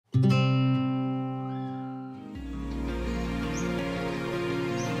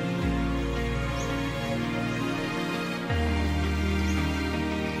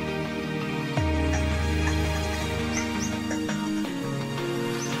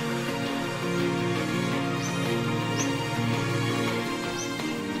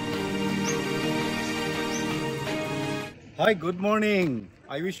Hi, good morning.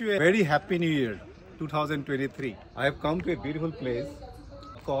 I wish you a very happy new year 2023. I have come to a beautiful place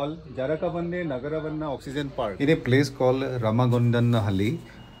called Jarakavanne Nagaravanna Oxygen Park in a place called Ramagondanahalli,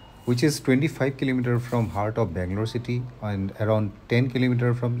 which is 25 kilometers from heart of Bangalore city and around 10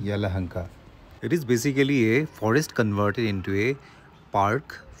 kilometers from Yelahanka. It is basically a forest converted into a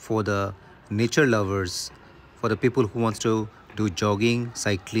park for the nature lovers, for the people who wants to do jogging,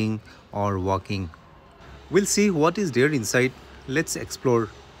 cycling or walking. We'll see what is there inside. Let's explore.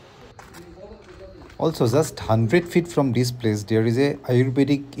 Also, just 100 feet from this place, there is a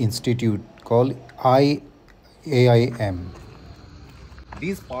Ayurvedic institute called IAIM.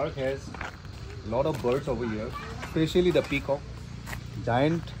 This park has a lot of birds over here, especially the peacock.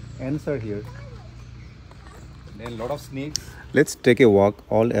 Giant ants are here. Then a lot of snakes. Let's take a walk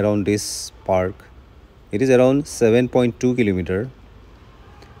all around this park. It is around 7.2 kilometer,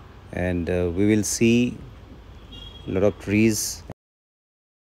 and we will see a lot of trees.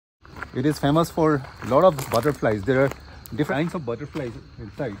 It is famous for a lot of butterflies. There are different kinds of butterflies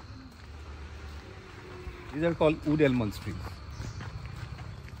inside. These are called wood almonds trees.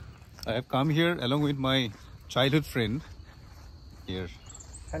 I have come here along with my childhood friend here.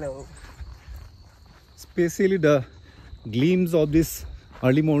 Hello. Especially the gleams of this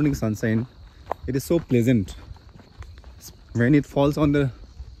early morning sunshine. It is so pleasant. When it falls on the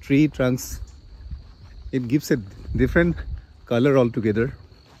tree trunks, it gives a different color altogether.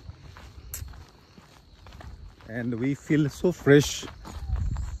 And we feel so fresh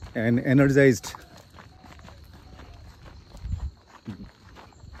and energized.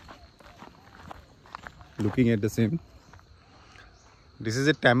 Looking at the same. This is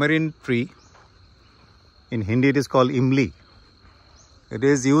a tamarind tree. In Hindi it is called imli. It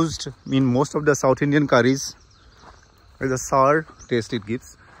is used in most of the South Indian curries. With a sour taste it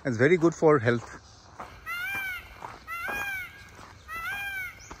gives. It's very good for health.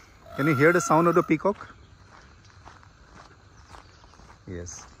 Can you hear the sound of the peacock?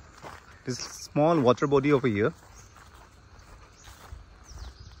 Yes. This small water body over here.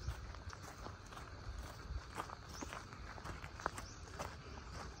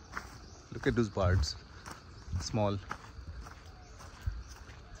 Look at those birds. Small.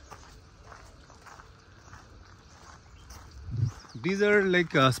 These are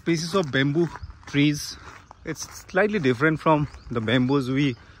like species of bamboo trees. It's slightly different from the bamboos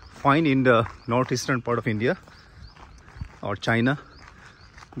we find in the northeastern part of India or China.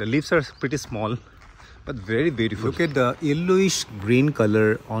 The leaves are pretty small but very beautiful. Look at the yellowish green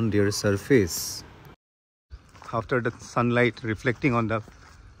color on their surface after the sunlight reflecting on the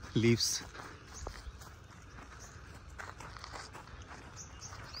leaves.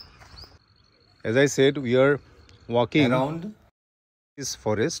 As I said, we are walking around this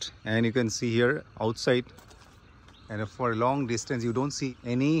forest, and you can see here outside, and for a long distance you don't see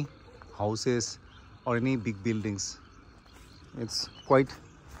any houses or any big buildings. It's quite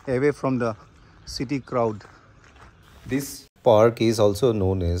away from the city crowd. This park is also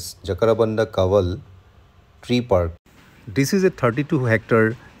known as Jacarabanda Kaval Tree Park. This is a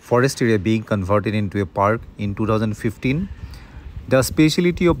 32-hectare forest area being converted into a park in 2015. The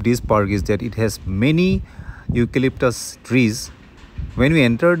speciality of this park is that it has many eucalyptus trees. When we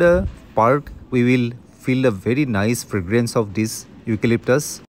enter the park, we will feel a very nice fragrance of this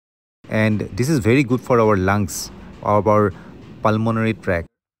eucalyptus, and this is very good for our lungs, our pulmonary tract.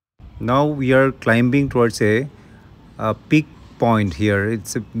 Now we are climbing towards a peak point here.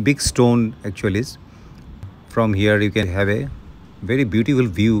 It's a big stone actually. From here you can have a very beautiful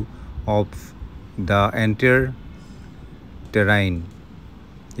view of the entire terrain.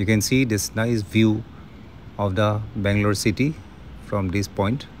 You can see this nice view of the Bangalore city from this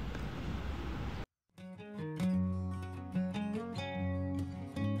point.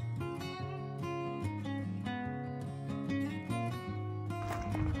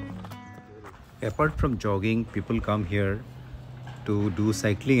 Apart from jogging, people come here to do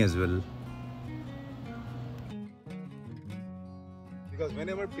cycling as well. Because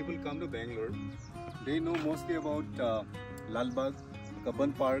whenever people come to Bangalore, they know mostly about Lalbagh,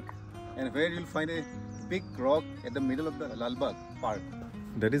 Kabban Park, and where you'll find a big rock at the middle of the Lalbagh Park.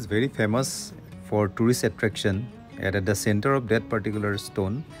 That is very famous for tourist attraction, and at the center of that particular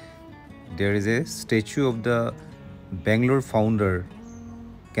stone, there is a statue of the Bangalore founder,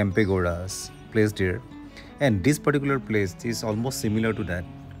 Kempegowda's placed here, and this particular place is almost similar to that,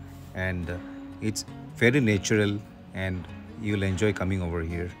 and it's very natural, and you'll enjoy coming over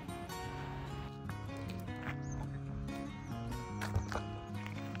here.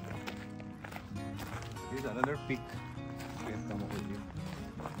 Here's another peak. You can come over here.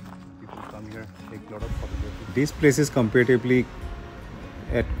 People come here, take a lot of photography. This place is comparatively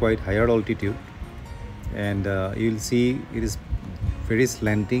at quite higher altitude, and you will see it is very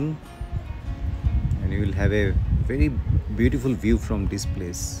slanting, and you will have a very beautiful view from this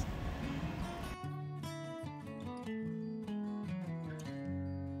place.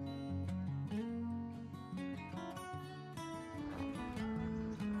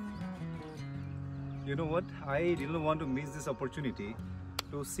 You know what? I didn't want to miss this opportunity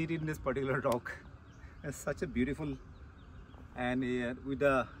to sit in this particular rock. It's such a beautiful, and with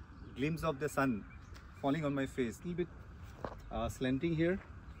a glimpse of the sun falling on my face. A little bit slanting here.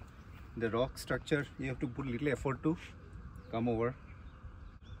 The rock structure, you have to put little effort to come over.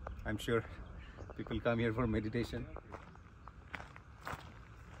 I'm sure people come here for meditation.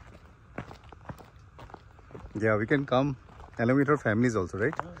 Yeah, we can come along with our families also,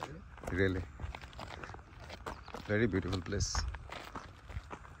 right? Really. Very beautiful place.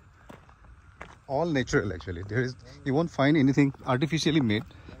 All natural actually. You won't find anything artificially made.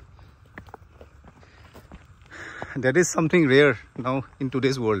 That is something rare now in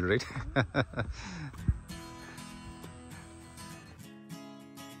today's world, right?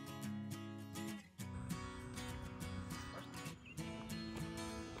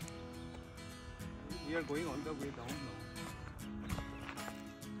 We are going on the way down now.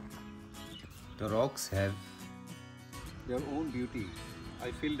 The rocks have their own beauty.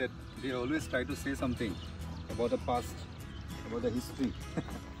 I feel that they always try to say something about the past, about the history.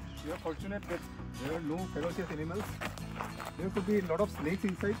 We are fortunate that there are no ferocious animals. There could be a lot of snakes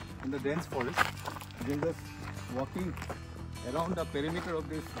inside in the dense forest. We are just walking around the perimeter of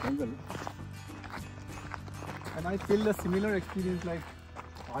this jungle, and I feel a similar experience like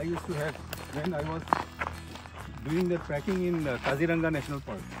I used to have when I was doing the trekking in Kaziranga National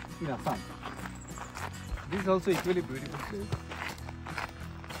Park in Assam. This is also equally beautiful place.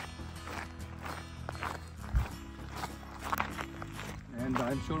 And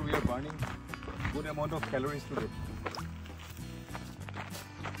I'm sure we are burning good amount of calories today.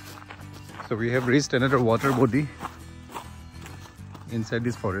 So we have reached another water body inside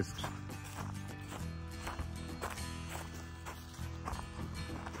this forest.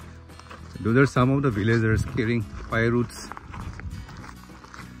 Those are some of the villagers carrying fire roots,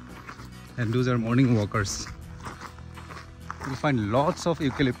 and those are morning walkers. You'll find lots of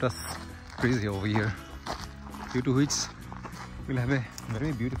eucalyptus trees over here, due to which we'll have a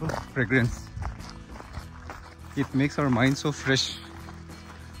very beautiful fragrance. It makes our mind so fresh.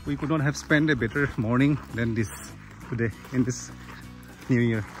 We could not have spent a better morning than this today in this new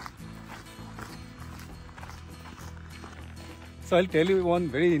year. So I'll tell you one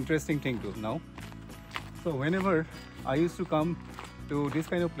very interesting thing too now. So whenever I used to come to this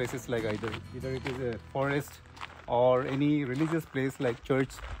kind of places, like either it is a forest or any religious place like church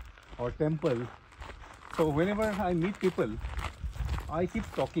or temple, so whenever I meet people, I keep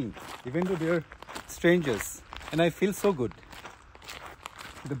talking even though they're strangers, and I feel so good.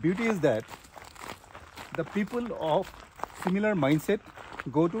 The beauty is that the people of similar mindset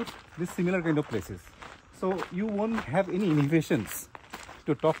go to these similar kind of places. So you won't have any inhibitions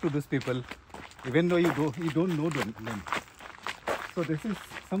to talk to these people, even though you don't know them. So this is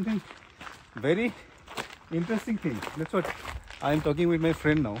something very interesting thing. That's what I am talking with my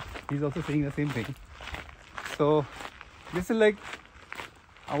friend now. He's also saying the same thing. So this is like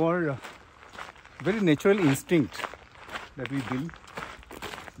our very natural instinct that we build.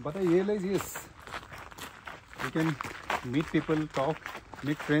 But I realize, yes, you can meet people, talk,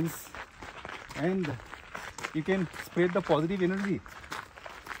 make friends, and you can spread the positive energy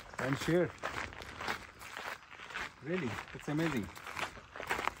and share. Really, it's amazing,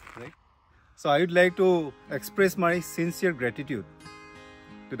 right? So I would like to express my sincere gratitude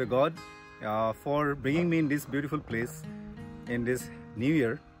to the God for bringing me in this beautiful place in this new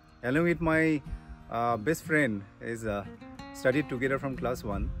year, along with my best friend is studied together from class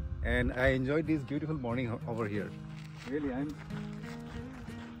 1, and I enjoyed this beautiful morning over here. Really, I'm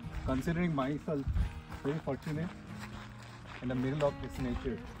considering myself very fortunate in the middle of this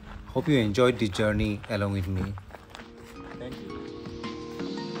nature. Hope you enjoyed this journey along with me.